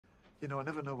You know, I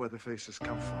never know where the faces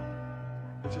come from.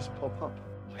 They just pop up.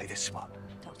 Hey, this one.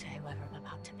 Doctor, whoever I'm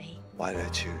about to be. Why did I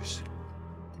choose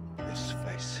this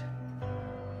face?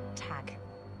 Tag.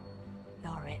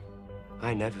 You're it.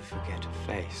 I never forget a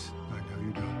face. I know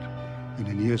you don't. And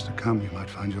in years to come, you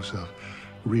might find yourself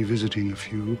revisiting a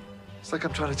few. It's like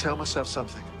I'm trying to tell myself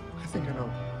something. I think I know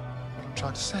what I'm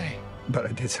trying to say. But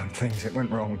I did some things that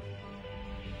went wrong.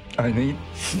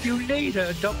 You need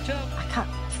her, Doctor. I can't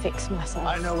fix myself.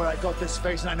 I know where I got this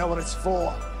face and I know what it's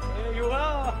for. Here you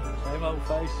are. Same old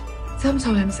face.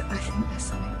 Sometimes I think there's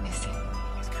something missing.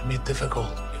 It can be difficult,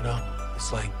 you know?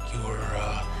 It's like you're,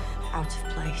 Out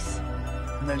of place.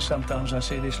 And then sometimes I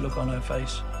see this look on her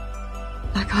face.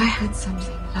 Like I had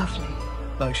something lovely.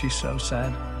 Like she's so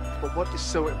sad. But what is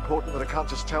so important that I can't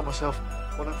just tell myself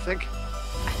what I think?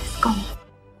 And it's gone.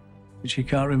 But she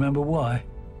can't remember why.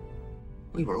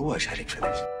 We were always heading for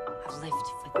this. I've lived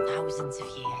for thousands of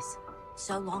years.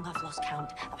 So long I've lost count.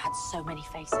 I've had so many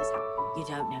faces. You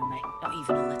don't know me, not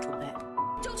even a little bit.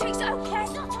 Doctor, it's okay.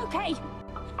 It's not okay.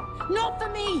 Not for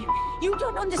me. You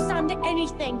don't understand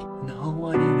anything. in the whole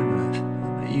wide universe.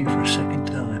 I met you for a second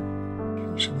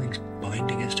time. Something's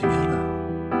binding us together.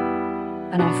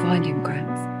 And I'll find him,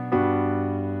 Gramps.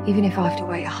 Even if I have to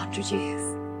wait 100 years,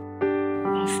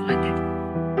 I'll find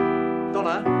him.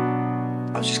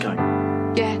 Donna, I was just going.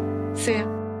 Yeah, see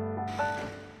ya.